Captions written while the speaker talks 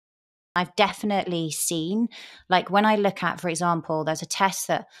I've definitely seen, like when I look at, for example, there's a test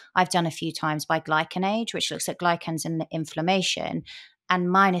that I've done a few times by glycanage, which looks at glycans and the inflammation.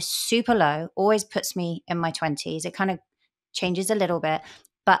 And mine is super low, always puts me in my 20s. It kind of changes a little bit.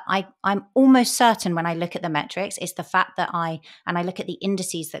 But I'm almost certain when I look at the metrics, it's the fact that and I look at the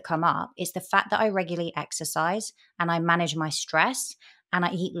indices that come up, it's the fact that I regularly exercise and I manage my stress and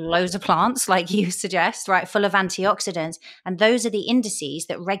I eat loads of plants, like you suggest, right, full of antioxidants. And those are the indices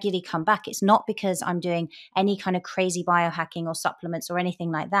that regularly come back. It's not because I'm doing any kind of crazy biohacking or supplements or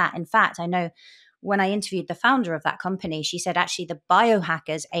anything like that. In fact, I know when I interviewed the founder of that company, she said actually the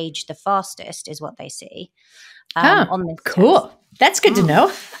biohackers age the fastest, is what they see Oh, on this cool. test. That's good to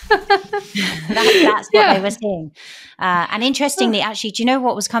know. That's what they were seeing. And interestingly, actually, do you know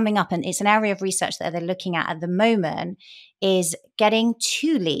what was coming up? And it's an area of research that they're looking at the moment, is getting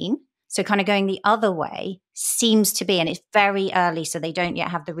too lean. So kind of going the other way seems to be, and it's very early, so they don't yet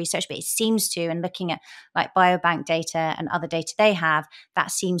have the research, but it seems to, and looking at like biobank data and other data they have,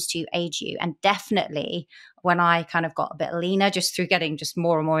 that seems to age you. And definitely when I kind of got a bit leaner, just through getting just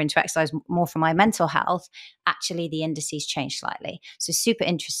more and more into exercise, more for my mental health, actually the indices changed slightly. So super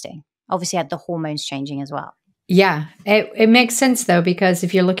interesting. Obviously had the hormones changing as well. Yeah, it makes sense though, because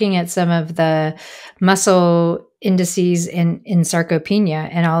if you're looking at some of the muscle indices in sarcopenia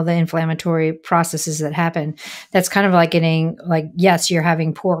and all the inflammatory processes that happen, that's kind of like getting like, yes, you're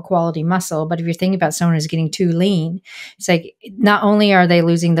having poor quality muscle, but if you're thinking about someone who's getting too lean, it's like not only are they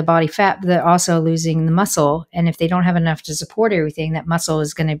losing the body fat, but they're also losing the muscle. And if they don't have enough to support everything, that muscle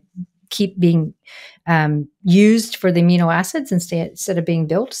is going to keep being used for the amino acids instead of being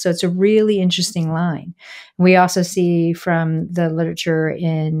built. So it's a really interesting line. We also see from the literature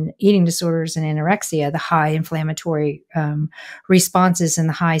in eating disorders and anorexia, the high inflammatory responses and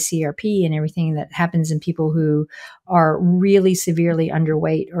the high CRP and everything that happens in people who are really severely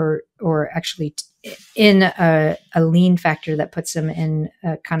underweight or actually in a lean factor that puts them in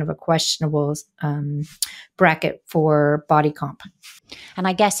a kind of a questionable bracket for body comp. And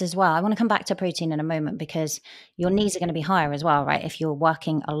I guess as well, I want to come back to protein in a moment because your needs are going to be higher as well, right? If you're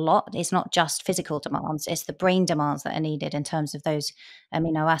working a lot, it's not just physical demands, it's the brain demands that are needed in terms of those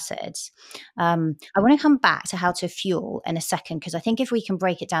amino acids. I want to come back to how to fuel in a second, because I think if we can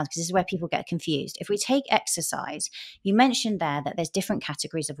break it down, because this is where people get confused. If we take exercise, you mentioned there that there's different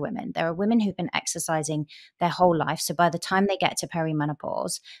categories of women. There are women who've been exercising their whole life. So by the time they get to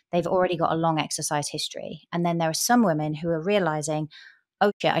perimenopause, they've already got a long exercise history. And then there are some women who are realizing,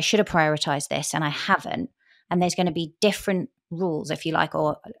 oh shit, I should have prioritized this and I haven't. And there's going to be different rules, if you like,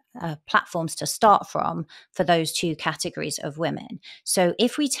 or platforms to start from for those two categories of women. So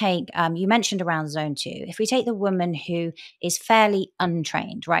if we take, you mentioned around zone 2, if we take the woman who is fairly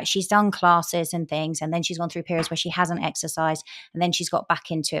untrained, right? She's done classes and things, and then she's gone through periods where she hasn't exercised, and then she's got back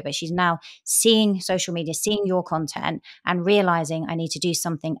into it, but she's now seeing social media, seeing your content and realizing I need to do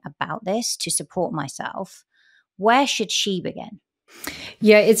something about this to support myself. Where should she begin?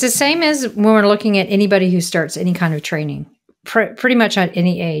 Yeah, it's the same as when we're looking at anybody who starts any kind of training, pretty much at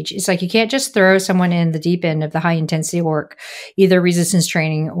any age. It's like you can't just throw someone in the deep end of the high intensity work, either resistance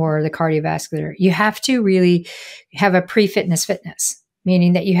training or the cardiovascular. You have to really have a pre-fitness fitness,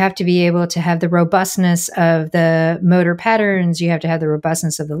 meaning that you have to be able to have the robustness of the motor patterns. You have to have the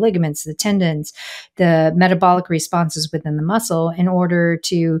robustness of the ligaments, the tendons, the metabolic responses within the muscle in order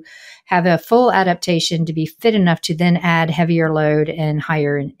to have a full adaptation to be fit enough to then add heavier load and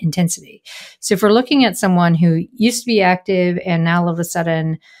higher intensity. So if we're looking at someone who used to be active and now all of a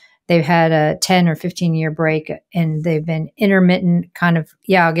sudden they've had a 10 or 15-year break and they've been intermittent kind of,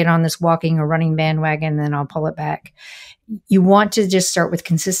 yeah, I'll get on this walking or running bandwagon, then I'll pull it back. You want to just start with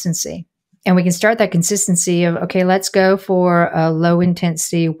consistency. And we can start that consistency of, okay, let's go for a low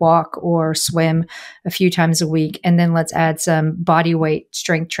intensity walk or swim a few times a week. And then let's add some body weight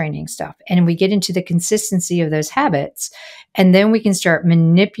strength training stuff. And we get into the consistency of those habits. And then we can start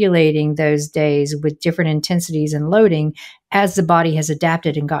manipulating those days with different intensities and loading as the body has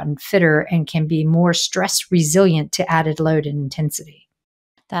adapted and gotten fitter and can be more stress resilient to added load and intensity.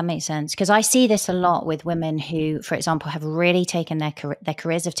 That makes sense, because I see this a lot with women who, for example, have really taken their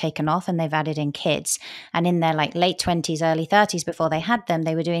careers have taken off and they've added in kids. And in their like late 20s, early 30s, before they had them,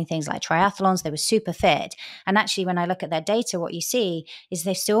 they were doing things like triathlons. They were super fit. And actually, when I look at their data, what you see is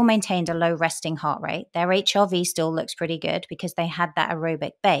they've still maintained a low resting heart rate. Their HRV still looks pretty good because they had that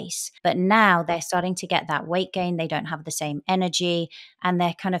aerobic base. But now they're starting to get that weight gain. They don't have the same energy and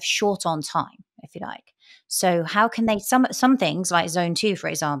they're kind of short on time, if you like. So how can they, some things like zone 2, for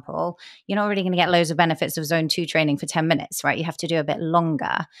example, you're not really going to get loads of benefits of zone 2 training for 10 minutes, right? You have to do a bit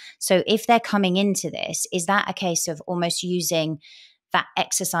longer. So if they're coming into this, is that a case of almost using that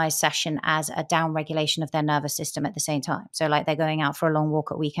exercise session as a down regulation of their nervous system at the same time? So like they're going out for a long walk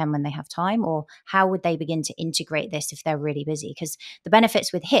at weekend when they have time, or how would they begin to integrate this if they're really busy? Because the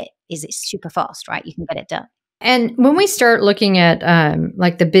benefits with HIIT is it's super fast, right? You can get it done. And when we start looking at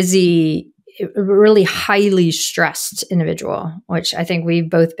like the busy, really highly stressed individual, which I think we've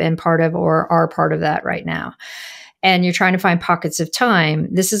both been part of or are part of that right now, and you're trying to find pockets of time,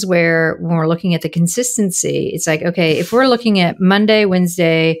 this is where, when we're looking at the consistency, it's like, okay, if we're looking at Monday,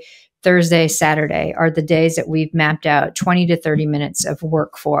 Wednesday, Thursday, Saturday are the days that we've mapped out 20 to 30 minutes of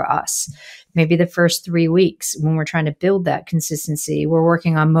work for us. Maybe the first 3 weeks, when we're trying to build that consistency, we're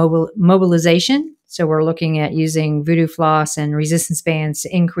working on mobilization. So we're looking at using voodoo floss and resistance bands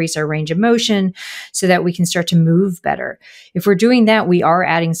to increase our range of motion so that we can start to move better. If we're doing that, we are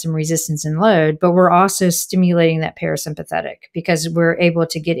adding some resistance and load, but we're also stimulating that parasympathetic, because we're able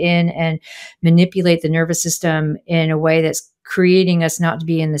to get in and manipulate the nervous system in a way that's creating us not to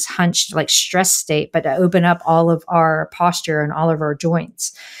be in this hunched, like stress state, but to open up all of our posture and all of our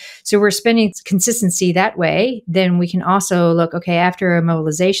joints. So we're spending consistency that way. Then we can also look, okay, after a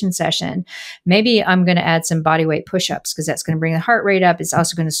mobilization session, maybe I'm going to add some body weight push-ups, because that's going to bring the heart rate up. It's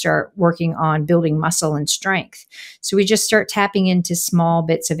also going to start working on building muscle and strength. So we just start tapping into small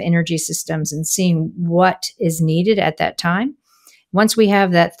bits of energy systems and seeing what is needed at that time. Once we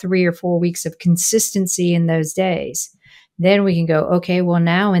have that 3 or 4 weeks of consistency in those days, then we can go, okay, well,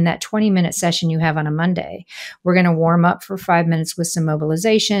 now in that 20-minute session you have on a Monday, we're going to warm up for 5 minutes with some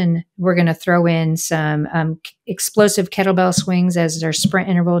mobilization. We're going to throw in some explosive kettlebell swings as our sprint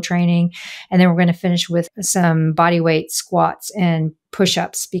interval training. And then we're going to finish with some body weight squats and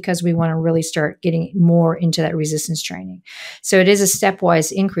push-ups, because we want to really start getting more into that resistance training. So it is a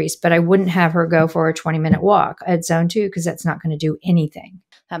stepwise increase, but I wouldn't have her go for a 20-minute walk at zone 2, because that's not going to do anything.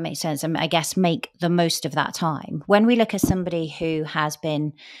 That makes sense. And I guess make the most of that time. When we look at somebody who has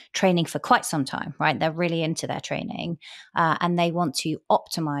been training for quite some time, right? They're really into their training and they want to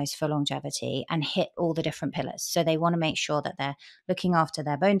optimize for longevity and hit all the different pillars. So they want to make sure that they're looking after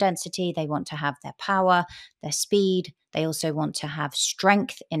their bone density. They want to have their power, their speed. They also want to have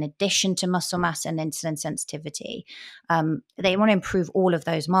strength in addition to muscle mass and insulin sensitivity. They want to improve all of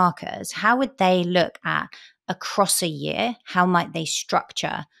those markers. How would they look at across a year? How might they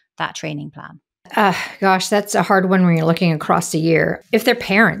structure that training plan? Gosh, that's a hard one when you're looking across the year. If they're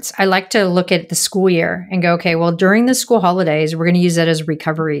parents, I like to look at the school year and go, okay, well, during the school holidays, we're going to use that as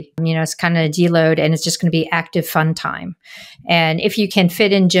recovery. It's kind of deload, and it's just going to be active fun time. And if you can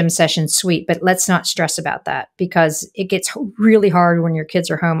fit in gym sessions, sweet, but let's not stress about that, because it gets really hard when your kids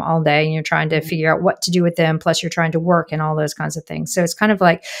are home all day and you're trying to figure out what to do with them. Plus you're trying to work and all those kinds of things. So it's kind of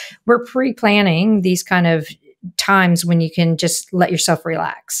like we're pre-planning these kind of times when you can just let yourself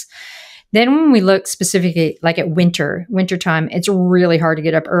relax. Then when we look specifically like at wintertime, it's really hard to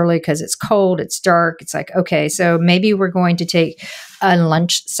get up early because it's cold, it's dark. It's like, okay, so maybe we're going to take a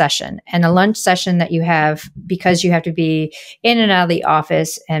lunch session, and a lunch session that you have, because you have to be in and out of the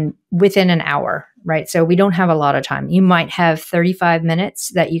office and within an hour, right? So we don't have a lot of time. You might have 35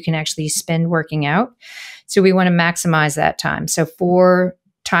 minutes that you can actually spend working out. So we want to maximize that time. So 4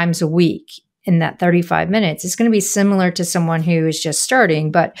 times a week in that 35 minutes, it's going to be similar to someone who is just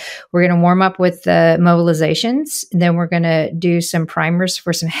starting, but we're going to warm up with the mobilizations. And then we're going to do some primers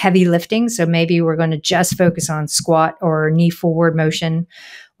for some heavy lifting. So maybe we're going to just focus on squat or knee forward motion,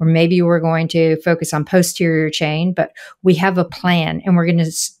 or maybe we're going to focus on posterior chain, but we have a plan, and we're going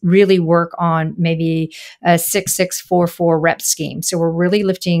to really work on maybe a 6-6-4-4 rep scheme. So we're really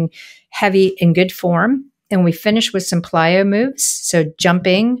lifting heavy in good form. And we finish with some plyo moves. So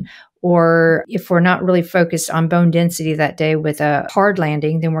jumping, or if we're not really focused on bone density that day with a hard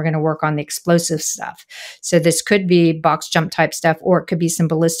landing, then we're going to work on the explosive stuff. So this could be box jump type stuff, or it could be some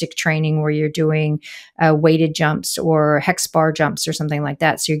ballistic training where you're doing weighted jumps or hex bar jumps or something like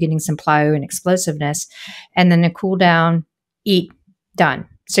that. So you're getting some plyo and explosiveness, and then a cool down, eat, done.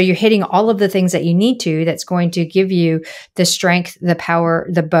 So you're hitting all of the things that you need to, that's going to give you the strength, the power,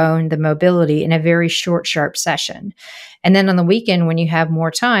 the bone, the mobility in a very short, sharp session. And then on the weekend, when you have more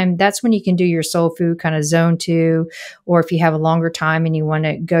time, that's when you can do your soul food kind of zone 2, or if you have a longer time and you want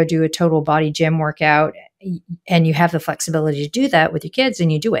to go do a total body gym workout and you have the flexibility to do that with your kids,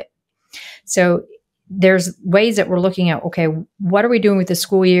 and you do it. So there's ways that we're looking at, okay, what are we doing with the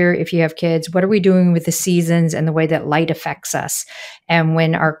school year if you have kids? What are we doing with the seasons and the way that light affects us? And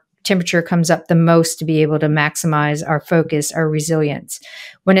when our temperature comes up the most, to be able to maximize our focus, our resilience.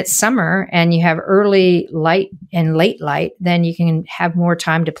 When it's summer and you have early light and late light, then you can have more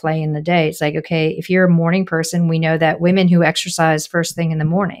time to play in the day. It's like, okay, if you're a morning person, we know that women who exercise first thing in the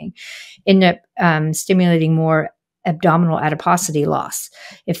morning end up stimulating more abdominal adiposity loss.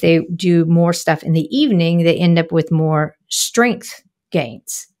 If they do more stuff in the evening, they end up with more strength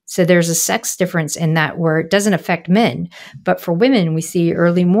gains. So there's a sex difference in that where it doesn't affect men. But for women, we see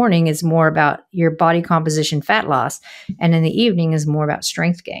early morning is more about your body composition fat loss, and in the evening is more about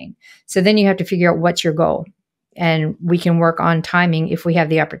strength gain. So then you have to figure out what's your goal. And we can work on timing if we have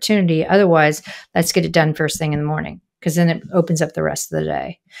the opportunity. Otherwise, let's get it done first thing in the morning, because then it opens up the rest of the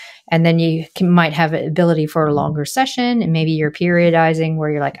day. And then you might have an ability for a longer session, and maybe you're periodizing where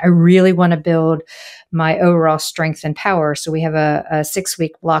you're like, I really want to build my overall strength and power. So we have a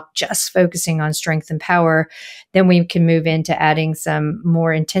 6-week block just focusing on strength and power. Then we can move into adding some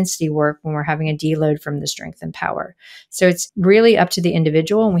more intensity work when we're having a deload from the strength and power. So it's really up to the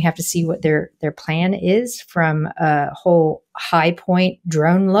individual, and we have to see what their plan is from a whole high point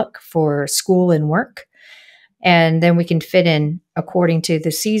drone look for school and work. And then we can fit in according to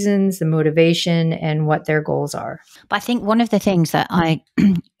the seasons, the motivation, and what their goals are. But I think one of the things that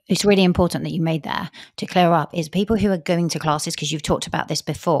it's really important that you made there to clear up is people who are going to classes, because you've talked about this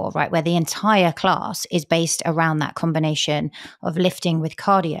before, right, where the entire class is based around that combination of lifting with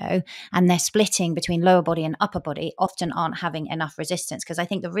cardio, and they're splitting between lower body and upper body, often aren't having enough resistance. Because I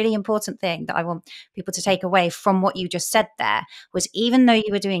think the really important thing that I want people to take away from what you just said there was, even though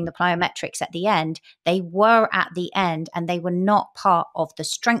you were doing the plyometrics at the end, they were at the end and they were not part of the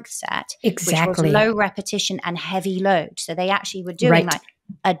strength set, Exactly. which was low repetition and heavy load. So they actually were doing like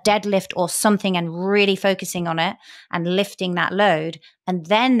a deadlift or something and really focusing on it and lifting that load. And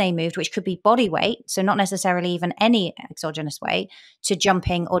then they moved, which could be body weight, so not necessarily even any exogenous weight, to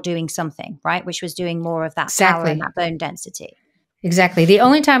jumping or doing something, right? Which was doing more of that power and that bone density. Exactly. The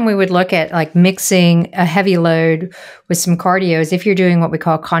only time we would look at like mixing a heavy load with some cardio is if you're doing what we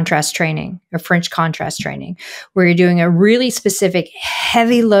call contrast training or French contrast training, where you're doing a really specific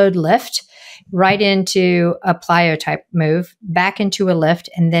heavy load lift right into a plyo type move, back into a lift,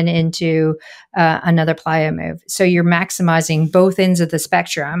 and then into another plyo move. So you're maximizing both ends of the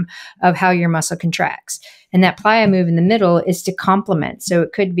spectrum of how your muscle contracts. And that plyo move in the middle is to complement. So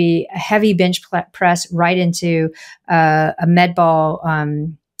it could be a heavy bench press right into a med ball,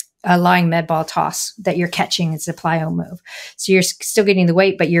 a lying med ball toss that you're catching. It's a plyo move. So you're still getting the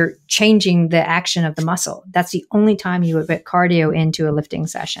weight, but you're changing the action of the muscle. That's the only time you would put cardio into a lifting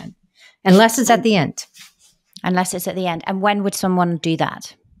session. Unless it's at the end. Unless it's at the end. And when would someone do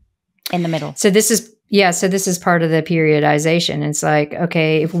that? In the middle? So this is part of the periodization. It's like,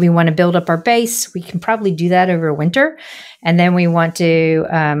 okay, if we want to build up our base, we can probably do that over winter. And then we want to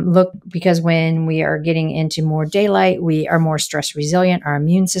look, because when we are getting into more daylight, we are more stress resilient. Our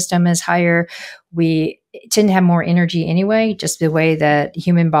immune system is higher. We tend to have more energy anyway, just the way that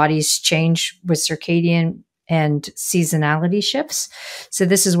human bodies change with circadian and seasonality shifts. So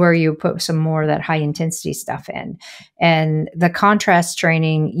this is where you put some more of that high intensity stuff in. And the contrast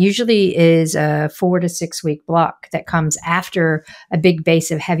training usually is a 4 to 6 week block that comes after a big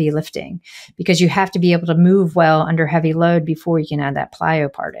base of heavy lifting, because you have to be able to move well under heavy load before you can add that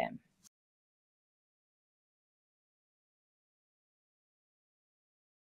plyo part in.